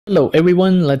Hello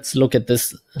everyone, let's look at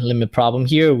this limit problem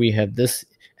here. We have this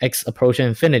x approaching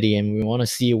infinity and we want to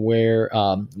see where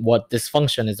what this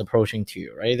function is approaching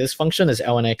to, right? This function is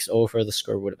ln(x) over the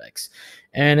square root of x.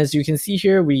 And as you can see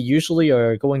here, we usually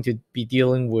are going to be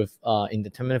dealing with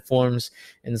indeterminate forms.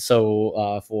 And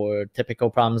so for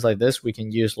typical problems like this, we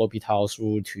can use L'Hopital's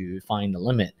rule to find the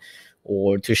limit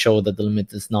or to show that the limit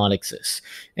does not exist.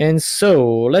 And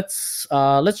so let's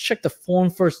check the form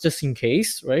first just in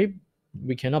case, right?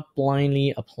 We cannot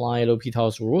blindly apply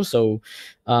L'Hopital's rule. So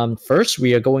first,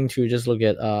 we are going to just look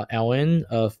at ln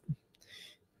of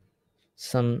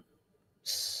some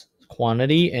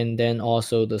quantity and then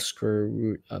also the square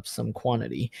root of some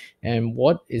quantity. And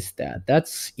what is that?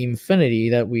 That's infinity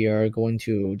that we are going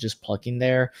to just plug in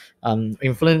there.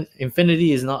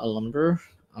 Infinity is not a number.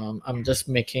 I'm just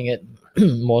making it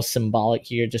more symbolic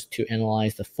here just to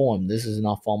analyze the form. This is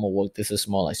not formal work. This is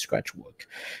more like scratch work.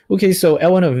 Okay, so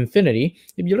ln of infinity,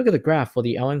 if you look at the graph for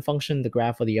the ln function, the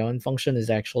graph for the ln function is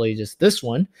actually just this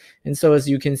one. And so as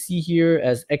you can see here,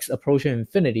 as x approaching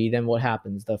infinity, then what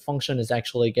happens? The function is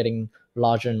actually getting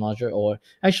larger and larger, or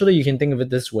actually you can think of it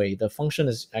this way. The function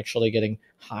is actually getting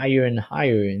higher and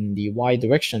higher in the y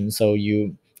direction. So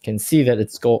you can see that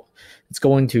it's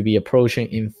going to be approaching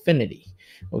infinity.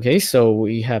 Okay, so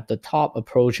we have the top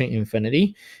approaching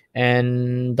infinity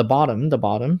and the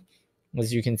bottom,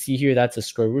 as you can see here, that's a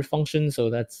square root function.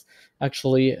 So that's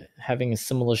actually having a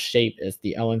similar shape as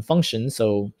the ln function.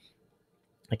 So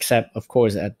except of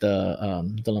course at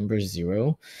the number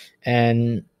 0.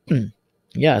 And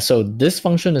yeah, so this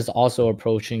function is also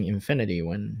approaching infinity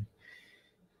when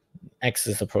x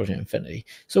is approaching infinity.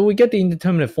 So we get the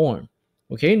indeterminate form.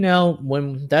 Okay, now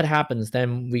when that happens,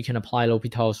 then we can apply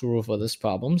L'Hopital's rule for this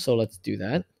problem. So let's do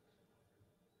that.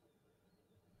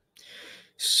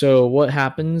 So what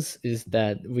happens is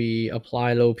that we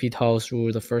apply L'Hopital's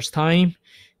rule the first time,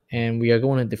 and we are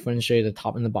going to differentiate the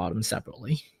top and the bottom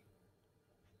separately.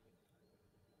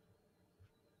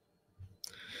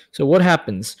 So what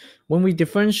happens? When we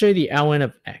differentiate the ln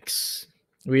of x,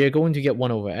 we are going to get 1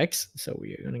 over x. So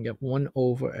we are going to get 1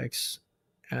 over x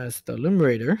as the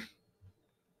numerator.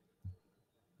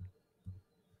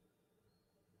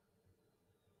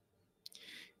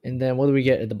 And then what do we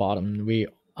get at the bottom? We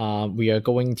are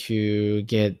going to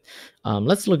get,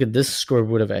 let's look at this square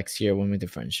root of x here when we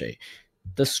differentiate.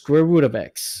 The square root of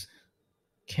x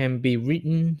can be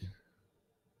written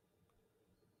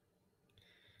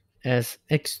as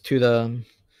x to the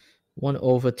 1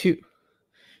 over 2.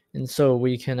 And so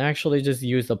we can actually just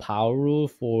use the power rule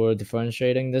for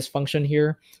differentiating this function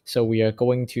here. So we are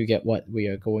going to get what? We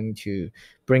are going to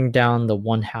bring down the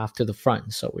 1/2 to the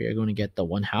front. So we are going to get the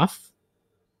 1/2.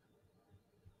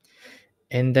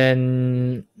 And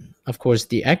then, of course,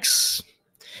 the x.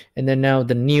 And then now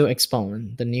the new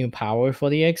exponent, the new power for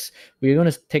the x, we're going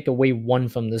to take away 1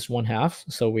 from this 1/2.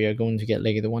 So we are going to get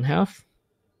negative 1/2.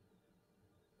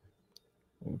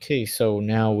 Okay, so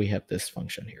now we have this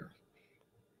function here.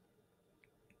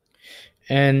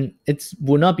 And it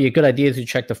would not be a good idea to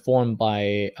check the form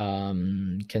by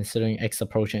considering x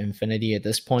approaching infinity at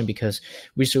this point, because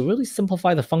we should really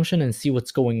simplify the function and see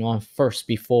what's going on first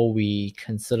before we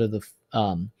consider the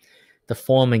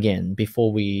form again,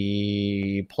 before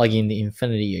we plug in the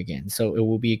infinity again. So it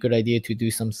will be a good idea to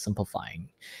do some simplifying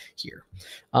here.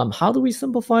 How do we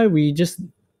simplify? We just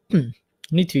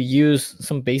need to use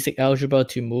some basic algebra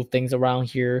to move things around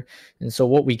here. And so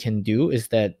what we can do is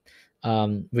that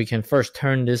we can first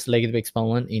turn this negative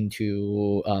exponent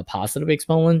into a positive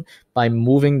exponent by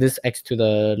moving this x to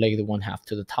the negative 1/2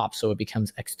 to the top. So it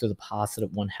becomes x to the positive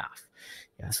 1/2.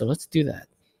 Yeah, so let's do that.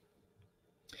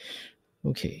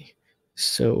 Okay,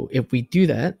 so if we do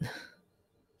that,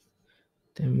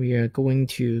 then we are going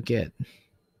to get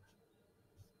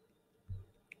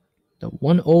the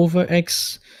 1 over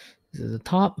x is at the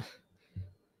top.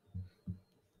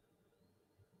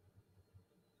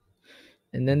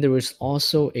 And then there is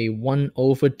also a 1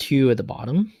 over 2 at the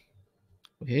bottom.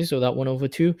 Okay, so that 1 over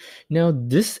 2. Now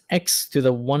this x to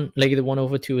the negative 1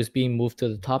 over 2 is being moved to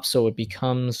the top, so it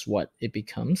becomes what? It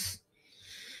becomes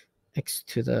x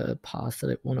to the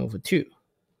positive 1 over 2.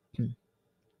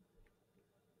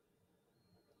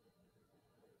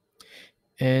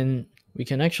 And we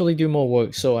can actually do more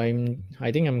work. So I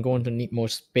think I'm going to need more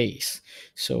space.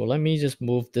 So let me just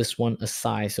move this one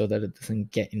aside so that it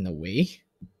doesn't get in the way,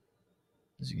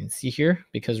 as you can see here,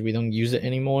 because we don't use it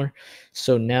anymore.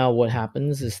 So now what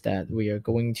happens is that we are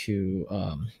going to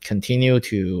continue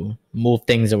to move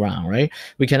things around, right?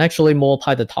 We can actually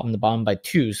multiply the top and the bottom by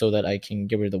 2 so that I can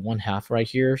get rid of the 1/2 right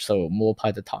here. So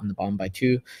multiply the top and the bottom by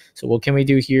 2. So what can we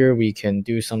do here? We can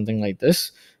do something like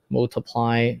this.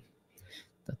 Multiply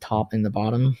the top and the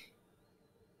bottom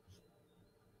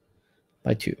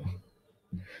by 2.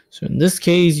 So in this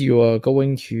case, you are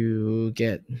going to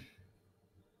get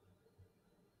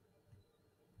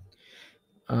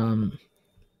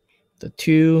the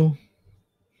 2.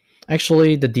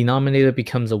 Actually, the denominator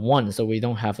becomes a 1, so we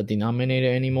don't have a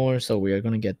denominator anymore. So we are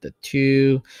going to get the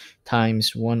 2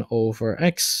 times 1 over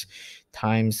x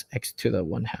times x to the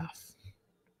 1/2.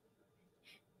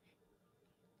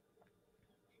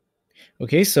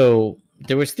 Okay, so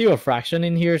there was still a fraction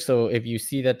in here. So if you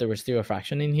see that there was still a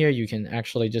fraction in here, you can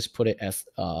actually just put it as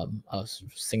a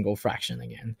single fraction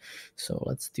again. So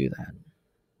let's do that.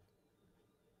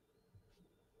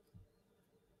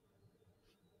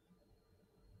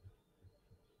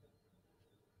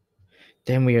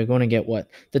 Then we are going to get what?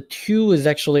 The 2 is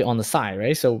actually on the side,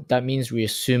 right? So that means we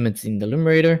assume it's in the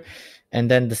numerator. And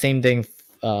then the same thing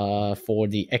for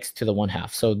the x to the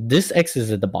 1/2. So this x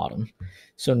is at the bottom.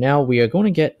 So now we are going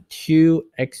to get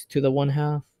 2x to the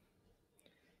 1/2.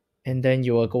 And then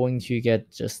you are going to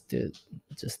get just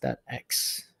that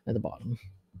x at the bottom.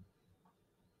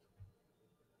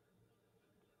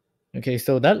 Okay,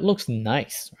 so that looks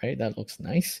nice, right? That looks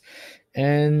nice.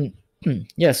 And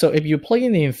yeah, so if you plug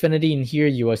in the infinity in here,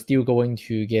 you are still going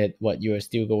to get what? You are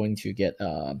still going to get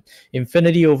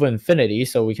infinity over infinity.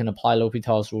 So we can apply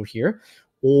L'Hopital's rule here.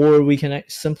 Or we can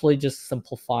simply just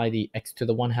simplify the x to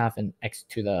the 1/2 and x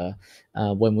to the,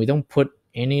 when we don't put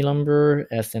any number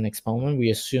as an exponent,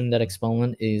 we assume that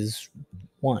exponent is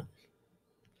 1.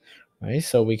 Right?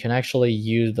 So we can actually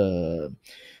use the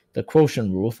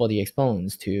quotient rule for the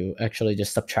exponents to actually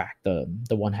just subtract the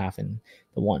 1/2 and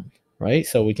the 1, right?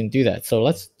 So we can do that. So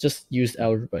let's just use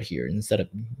algebra here instead of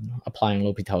applying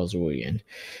L'Hopital's rule again.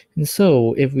 And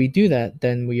so if we do that,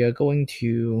 then we are going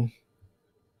to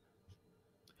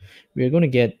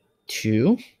get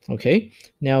 2. Okay,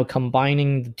 now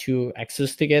combining the two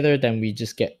x's together, then we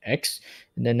just get x,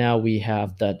 and then now we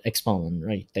have that exponent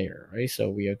right there, right? So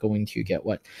we are going to get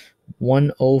what?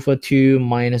 1 over 2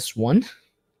 minus 1.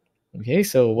 Okay,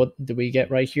 so what do we get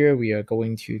right here? We are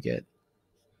going to get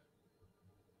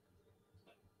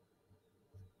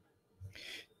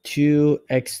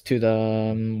 2x to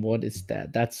the, what is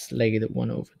that? That's negative 1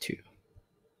 over 2.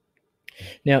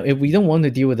 Now, if we don't want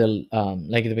to deal with the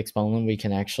negative exponent, we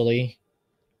can actually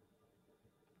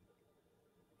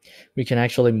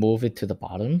move it to the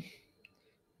bottom,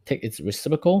 take its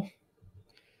reciprocal.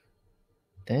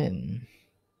 Then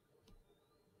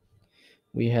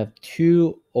we have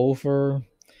 2 over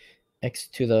x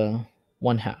to the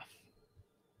 1/2.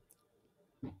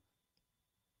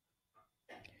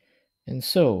 And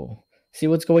so, see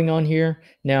what's going on here?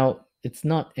 Now, it's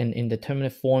not an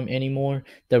indeterminate form anymore.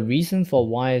 The reason for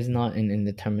why it's not an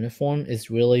indeterminate form is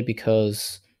really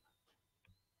because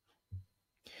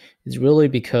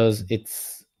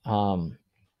it's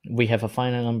we have a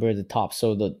finite number at the top,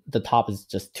 so the top is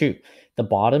just 2. The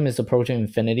bottom is approaching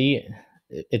infinity.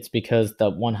 It's because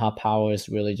the 1/2 power is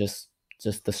really just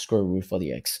the square root for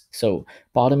the x. So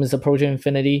bottom is approaching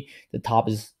infinity, the top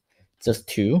is just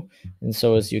 2. And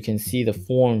so as you can see, the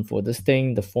form for this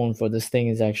thing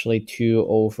is actually 2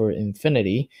 over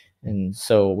infinity. And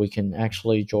so we can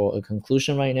actually draw a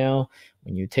conclusion right now.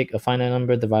 When you take a finite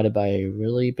number divided by a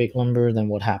really big number, then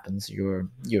what happens? You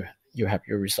have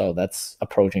your result that's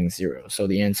approaching 0. So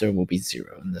the answer will be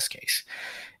 0 in this case.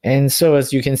 And so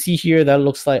as you can see here, that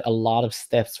looks like a lot of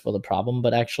steps for the problem,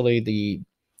 but actually the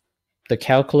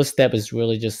calculus step is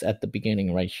really just at the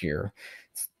beginning right here.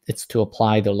 It's to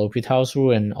apply the L'Hopital's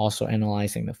rule and also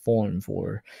analyzing the form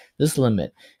for this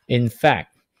limit. In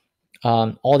fact,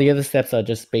 all the other steps are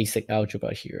just basic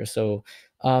algebra here. So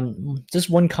just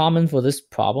one comment for this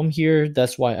problem here,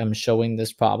 that's why I'm showing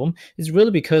this problem, is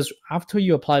really because after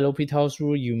you apply L'Hopital's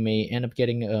rule, you may end up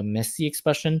getting a messy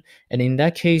expression. And in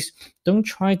that case, don't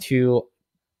try to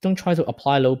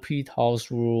apply L'Hopital's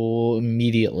rule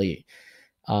immediately.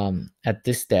 At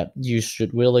this step, you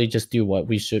should really just do what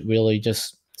we should really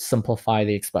just simplify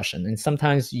the expression. And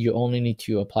sometimes you only need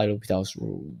to apply L'Hopital's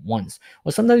rule once,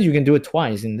 or sometimes you can do it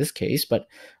twice in this case, but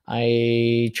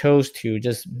I chose to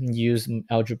just use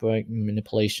algebraic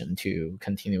manipulation to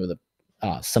continue with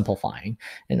the simplifying.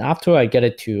 And after I get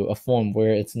it to a form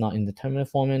where it's not indeterminate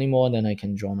form anymore, then I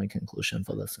can draw my conclusion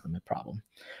for this limit problem.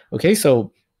 Okay,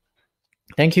 so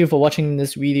thank you for watching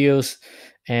this videos.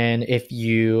 And if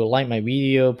you like my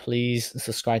video, please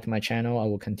subscribe to my channel. I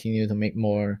will continue to make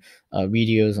more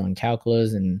videos on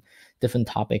calculus and different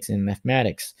topics in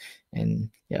mathematics.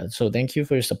 And yeah, so thank you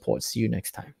for your support. See you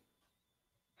next time.